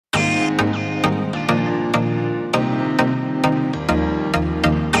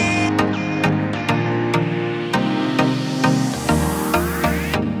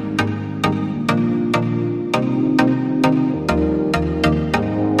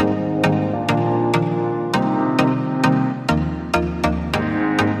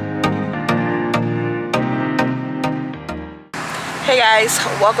guys,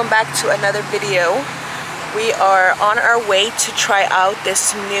 welcome back to another video. We are on our way to try out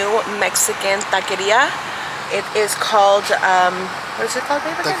this new Mexican taqueria. It is called, what is it called,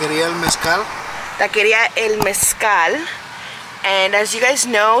 baby? Taqueria El Mezcal. Taqueria El Mezcal. And as you guys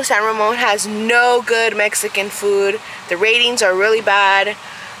know, San Ramon has no good Mexican food. The ratings are really bad.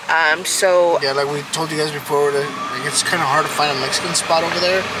 So yeah, like we told you guys before, like it's kind of hard to find a Mexican spot over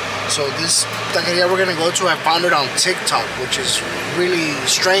there. So this taqueria we're gonna go to, I found it on TikTok, which is really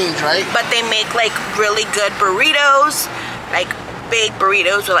strange, right? But they make like really good burritos, like big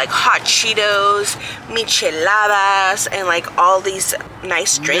burritos with like hot Cheetos, micheladas, and like all these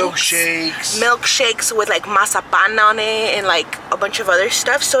nice drinks. Milkshakes with like mazapan on it and like a bunch of other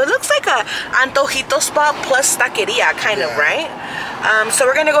stuff. So it looks like a antojito spot plus taqueria kind of, right? So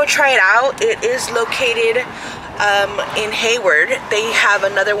we're gonna go try it out. It is located in Hayward. They have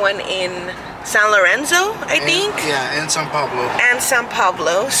another one in San Lorenzo, I think. Yeah, and San Pablo. And San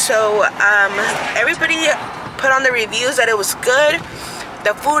Pablo. So everybody put on the reviews that it was good.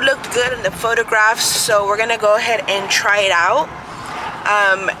 The food looked good in the photographs. So we're gonna go ahead and try it out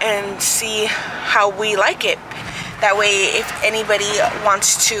and see how we like it. That way, if anybody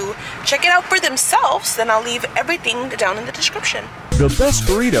wants to check it out for themselves, then I'll leave everything down in the description. The best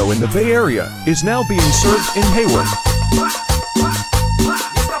burrito in the Bay Area is now being served in Hayward.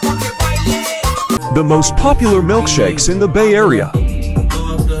 The most popular milkshakes in the Bay Area.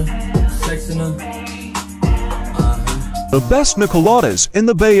 The best Nicoladas in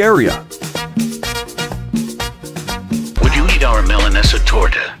the Bay Area. Would you eat our Milanesa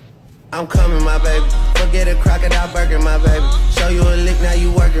torta? I'm coming, my baby. Forget a crocodile burger, my baby. Show you a lick, now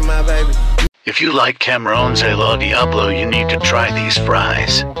you working, my baby. If you like Cameron's Hello Diablo, you need to try these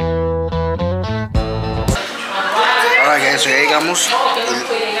fries. Alright guys, so ya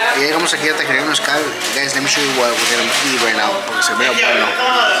llegamos aquí a Taqueria Mezcal. Guys, let me show you what we're gonna eat right now, porque se vea bueno.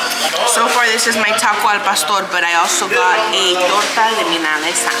 So far, this is my taco al pastor, but I also got a torta de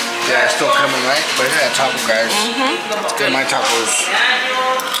milanesa. Yeah, it's still coming, right? But it's a taco, guys. It's good. My tacos.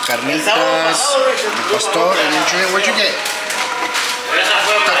 Carnitas, al pastor, and then what'd you get?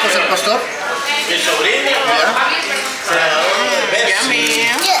 Tacos al pastor? Yeah. Yummy.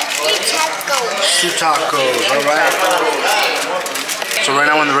 Two tacos, alright. So right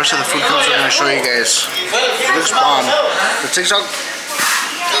now when the rest of the food comes, we're going to show you guys. It looks bomb. The TikTok,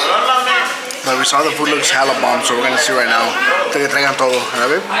 but we saw the food looks hella bomb, so we're going to see right now. Que traigan todo,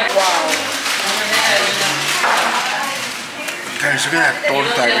 ¿verdad? Guys, look at that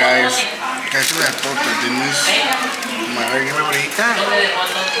torta, guys. Guys, look at that torta, Denise.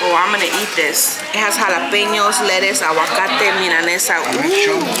 Oh, I'm gonna eat this. It has jalapenos, lettuce, aguacate, milanesa.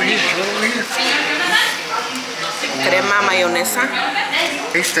 Crema, mayonesa.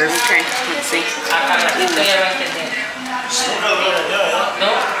 Taste it. Okay, let's see.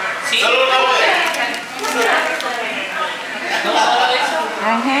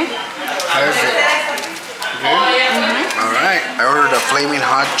 How is it? Good? Alright, I ordered a flaming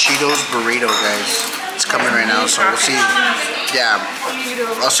hot Cheetos burrito, guys. It's coming right now, so we'll see. Yeah,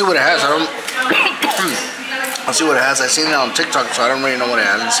 I'll see what it has. I'll see what it has. I've seen it on TikTok, so I don't really know what it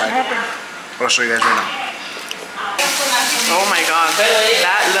has inside. But I'll show you guys right now. Oh my god,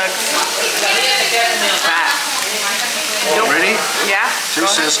 that looks fat. Ready? Yeah?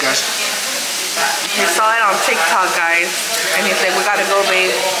 Taste this, guys. He saw it on TikTok, guys, and he's like, we gotta go, babe.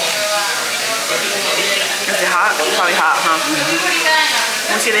 Is it hot? It's probably hot, huh?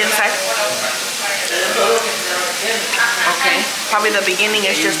 Let me see the inside. Okay, probably the beginning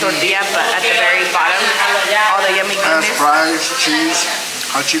is just tortilla, but at the very bottom, all the yummy goodness. Fries, cheese,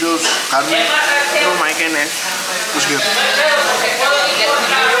 hot Cheetos, carne. Oh my goodness. It's good.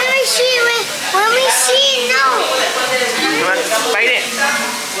 Let me see, no. Bite it.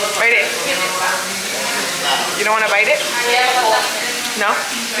 Bite it. You don't want to bite it? No?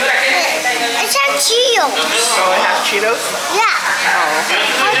 It's a Cheetos. Oh, it has Cheetos? Yeah. Oh.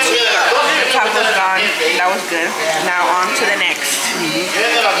 Hot Cheetos. The taco's gone. That was good. Now on to the next.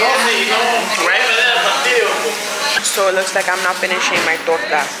 Right? So it looks like I'm not finishing my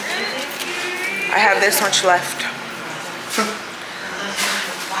torta. I have this much left.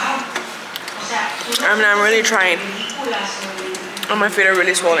 I mean, I'm really trying. And my feet are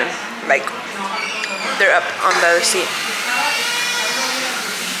really swollen. Like, they're up on the other seat.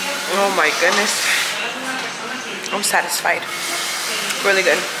 Oh my goodness. I'm satisfied. Really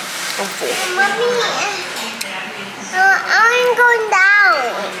good. I'm full. Mommy, I'm going down.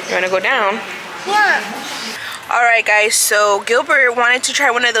 You wanna go down? Yeah. Alright guys, so Gilbert wanted to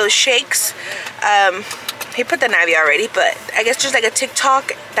try one of those shakes. he put the Navi already, but I guess just like a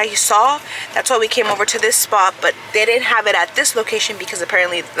TikTok that he saw, that's why we came over to this spot. But they didn't have it at this location because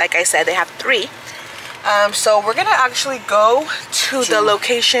apparently, like I said, they have 3. So we're gonna actually go to the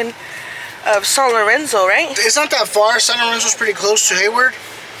location of San Lorenzo, right? It's not that far. San Lorenzo's pretty close to Hayward.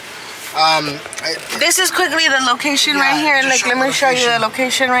 This is quickly the location right here. Like, let me show you the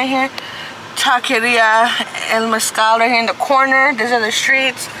location right here. Taqueria, El Mezcal right here in the corner. These are the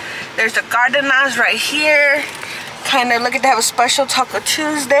streets. There's the Gardenas right here. Kind of looking to have a special Taco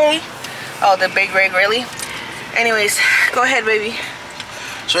Tuesday. Oh, the big rig, really? Anyways, go ahead, baby.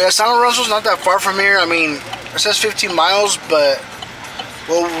 So yeah, San Lorenzo's not that far from here. I mean, it says 15 miles, but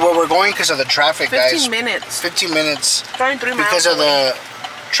well, where we're going because of the traffic, 15 guys. minutes. 15 minutes. 33 miles because of the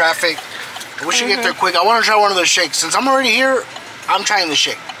traffic. We should get there quick. I want to try one of those shakes. Since I'm already here, I'm trying the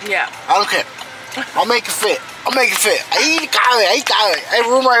shake. Yeah. I don't care. I'll make it fit. I'll make it fit. Ahí cabe. Hey,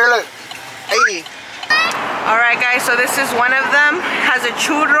 room right here, look. Hey. Alright, guys, so this is one of them. Has a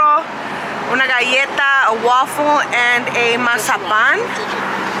churro, una galleta, a waffle, and a mazapan.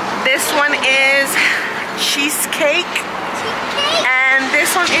 This one is cheesecake. And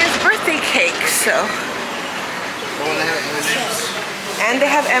this one is birthday cake, so. And they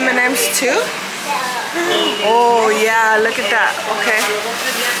have M&Ms too. Oh yeah, look at that. Okay.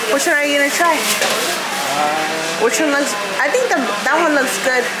 Which one are you gonna try? Which one looks? I think that one looks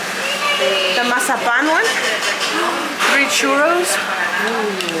good. The mazapan one. 3 churros.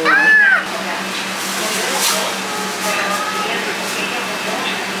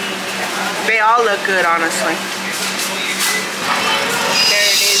 They all look good, honestly. There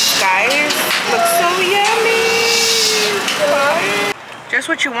it is, guys. Looks so yummy. Just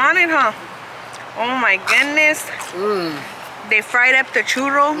what you wanted, huh? Oh my goodness. They fried up the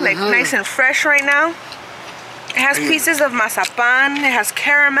churro, like nice and fresh right now. It has pieces of mazapan. It has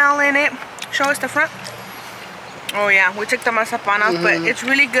caramel in it. Show us the front. Oh yeah, we took the mazapan out, but it's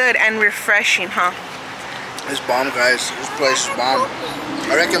really good and refreshing, huh? It's bomb, guys. This place is bomb.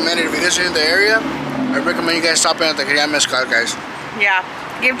 I recommend it. If you guys are in the area, I recommend you guys stop in at the Taqueria Mezcal, guys. Yeah.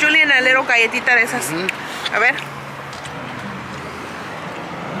 Give Julian a little galletita de esas. A ver.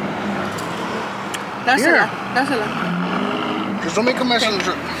 Dásela. Just don't make a mess.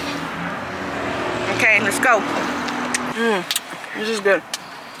 Okay, let's go. This is good.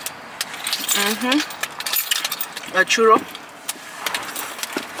 A churro.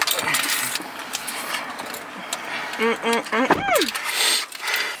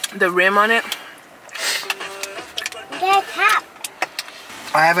 The rim on it.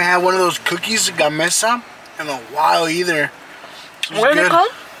 I haven't had one of those cookies, gamesa, in a while either. What are they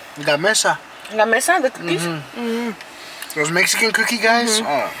called? Gamesa. La mesa, the cookies? Those Mexican cookie guys,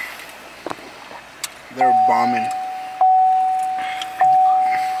 oh, they're bombing.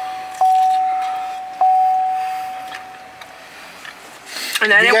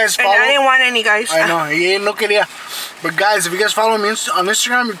 And I didn't want any, guys. I know, no quería. But guys, if you guys follow me on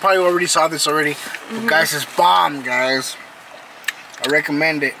Instagram, you probably already saw this already. But guys, it's bomb, guys. I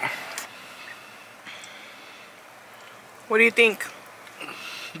recommend it. What do you think?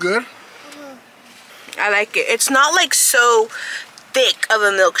 Good? I like it. It's not like so thick of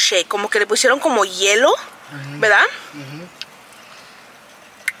a milkshake. Como que le pusieron como hielo, ¿verdad?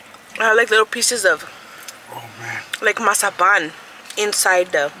 I have like little pieces of like mazapan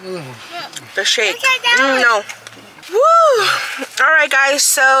inside the shake. No. Woo! Alright, guys,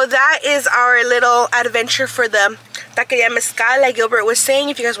 so that is our little adventure for the Taqueria Mezcal. Like Gilbert was saying,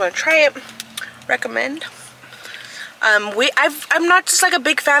 if you guys want to try it, recommend. I'm not just like a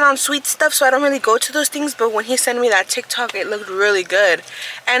big fan on sweet stuff, so I don't really go to those things, but when he sent me that TikTok, it looked really good.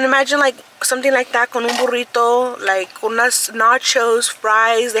 And imagine like something like that con un burrito, like unas nachos,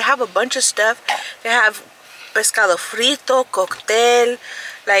 fries. They have a bunch of stuff. They have pescado frito, cocktail,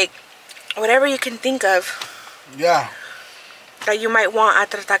 like whatever you can think of. Yeah. That you might want at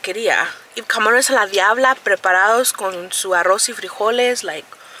the taqueria. Y camarones a la diabla preparados con su arroz y frijoles, like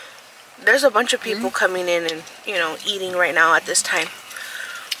there's a bunch of people coming in and, you know, eating right now at this time.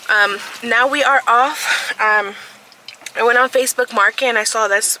 Now we are off. I went on Facebook Market and I saw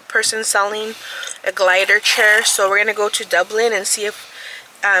this person selling a glider chair. So we're gonna go to Dublin and see if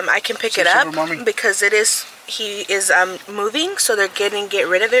I can pick it up, because he is moving, so they're getting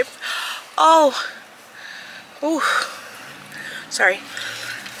rid of it. Oh, ooh, sorry.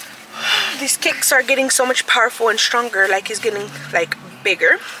 These kicks are getting so much powerful and stronger. Like he's getting like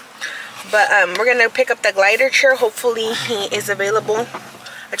bigger. But we're gonna pick up the glider chair. Hopefully he is available.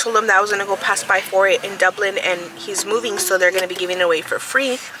 I told him that I was gonna go pass by for it in Dublin, and he's moving, so they're gonna be giving it away for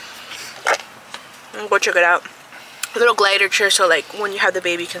free. Go check it out. A little glider chair, so like when you have the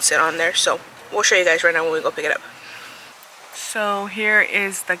baby, you can sit on there. So we'll show you guys right now when we go pick it up. So here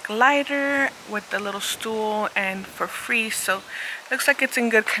is the glider with the little stool and for free. So looks like it's in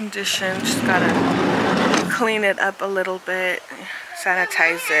good condition. Just gotta clean it up a little bit,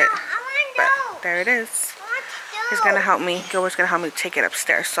 sanitize it. But there it is. He's gonna help me. Gilbert's gonna help me take it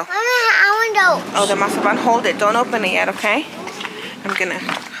upstairs. So oh, the mazapan, hold it. Don't open it yet, okay? I'm gonna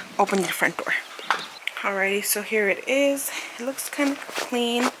open the front door. Alrighty, so here it is. It looks kind of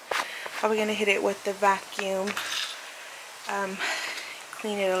clean. Probably gonna hit it with the vacuum.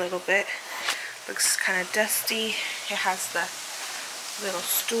 Clean it a little bit. Looks kind of dusty. It has the little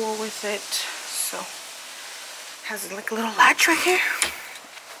stool with it. So it has like a little latch right here.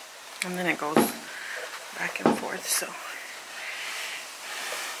 And then it goes back and forth. So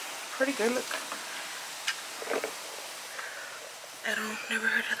pretty good. Look. Never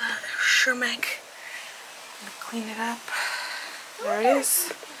heard of that. Shermac. I'm gonna clean it up. There it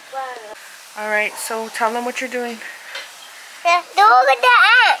is. Alright, so tell them what you're doing. Look at the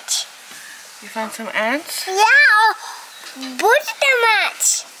ants. You found some ants? Yeah, put them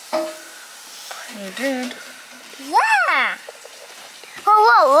ants. You did. Yeah.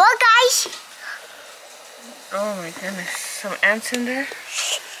 Whoa, look, guys. Oh my goodness. Some ants in there?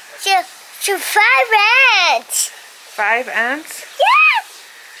 So 5 ants. 5 ants?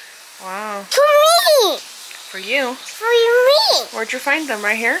 Yeah. Wow. To me. For you? For me. Where'd you find them?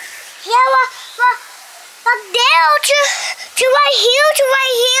 Right here? Yeah, but there to right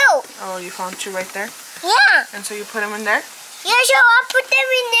here. Oh, you found 2 right there? Yeah. And so you put them in there? Yeah, so I put them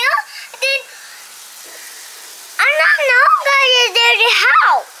in there. Then I don't know, guys, they're the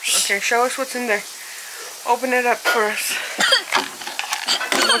house. Okay, show us what's in there. Open it up for us.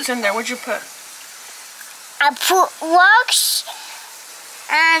 What's in there? What'd you put? I put rocks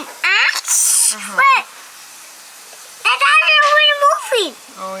and ants. But that's really moving.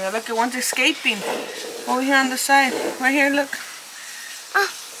 Oh yeah, look, one's escaping. Over here on the side. Right here, look.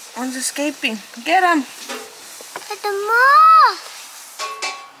 One's escaping. Get him. Get them all.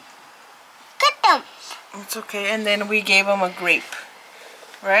 Get them. It's okay. And then we gave them a grape.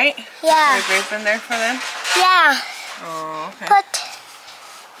 Right? Yeah. Is there a grape in there for them? Yeah. Oh, okay. But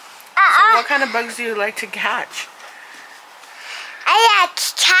So what kind of bugs do you like to catch? I had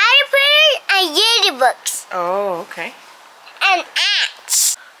caterpillars and ladybugs. Oh, okay. And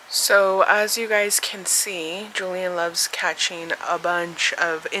ants. So as you guys can see, Julian loves catching a bunch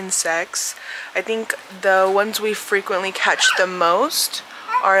of insects. I think the ones we frequently catch the most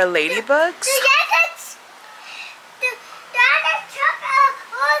are ladybugs.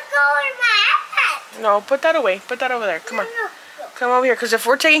 No, put that away. Put that over there. Come on. Come over here, because if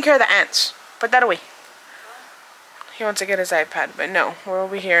we're taking care of the ants, put that away. He wants to get his iPad, but no. We're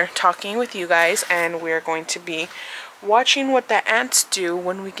over here talking with you guys, and we're going to be watching what the ants do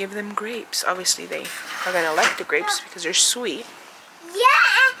when we give them grapes. Obviously, they are going to like the grapes because they're sweet.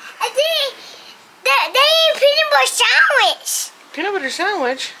 Yeah, and they eat peanut butter sandwich. Peanut butter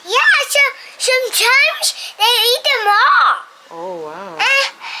sandwich? Yeah, so sometimes they eat them all. Oh, wow.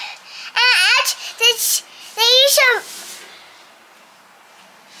 And they eat some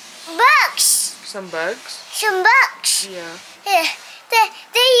bugs. Some bugs? Some bugs. Yeah. They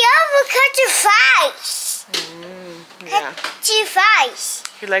love catching flies. Yeah. Catching flies.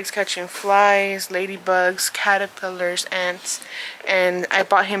 He likes catching flies, ladybugs, caterpillars, ants. And I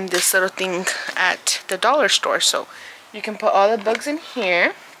bought him this little thing at the dollar store. So you can put all the bugs in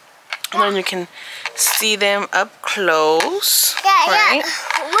here. And then you can see them up close. Yeah, right?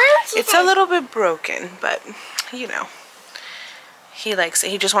 Yeah. It's a little bit broken, but you know. He likes it.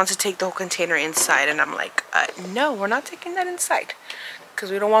 He just wants to take the whole container inside. And I'm like, no, we're not taking that inside.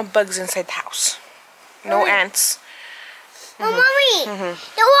 Because we don't want bugs inside the house. No ants. Mommy,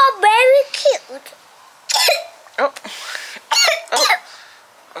 they're all very cute. Oh. Oh.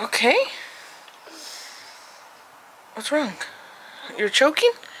 Okay. What's wrong? You're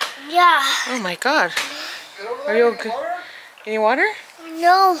choking? Yeah. Oh my god. Are you okay? Any water?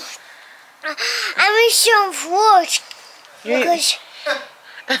 No. I need some fruit. Because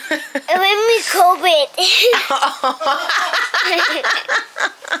it made me COVID.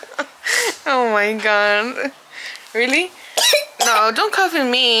 Oh my god. Really? No, don't cough at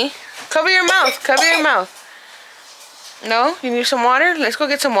me. Cover your mouth. Cover your mouth. No? You need some water? Let's go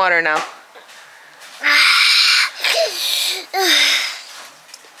get some water now.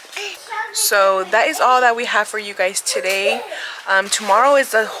 So that is all that we have for you guys today. Tomorrow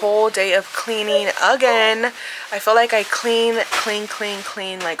is the whole day of cleaning again. I feel like I clean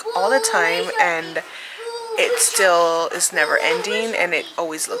like all the time, and it still is never ending, and it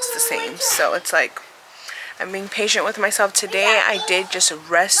always looks the same. So it's like I'm being patient with myself today. I did just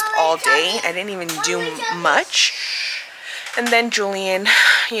rest all day. I didn't even do much. And then Julian,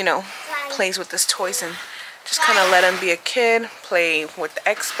 you know, plays with his toys and just kind of let him be a kid, play with the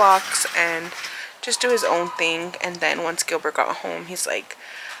Xbox and just do his own thing. And then once Gilbert got home, he's like,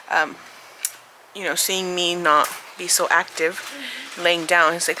 you know, seeing me not be so active, laying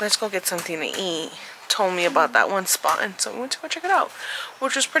down, he's like, let's go get something to eat. Told me about that one spot, and so we went to go check it out,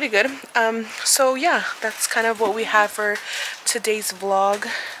 which was pretty good. So yeah, that's kind of what we have for today's vlog.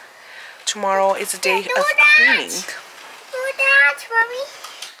 Tomorrow is a day of cleaning.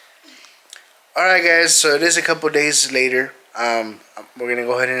 Alright guys, so it is a couple days later. We're gonna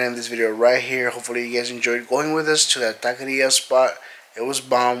go ahead and end this video right here. Hopefully you guys enjoyed going with us to that taqueria spot. It was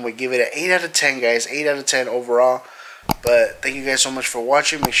bomb. We give it an 8 out of 10, guys. 8 out of 10 overall. But thank you guys so much for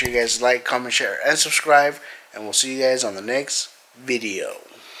watching. Make sure you guys like, comment, share, and subscribe. And we'll see you guys on the next video.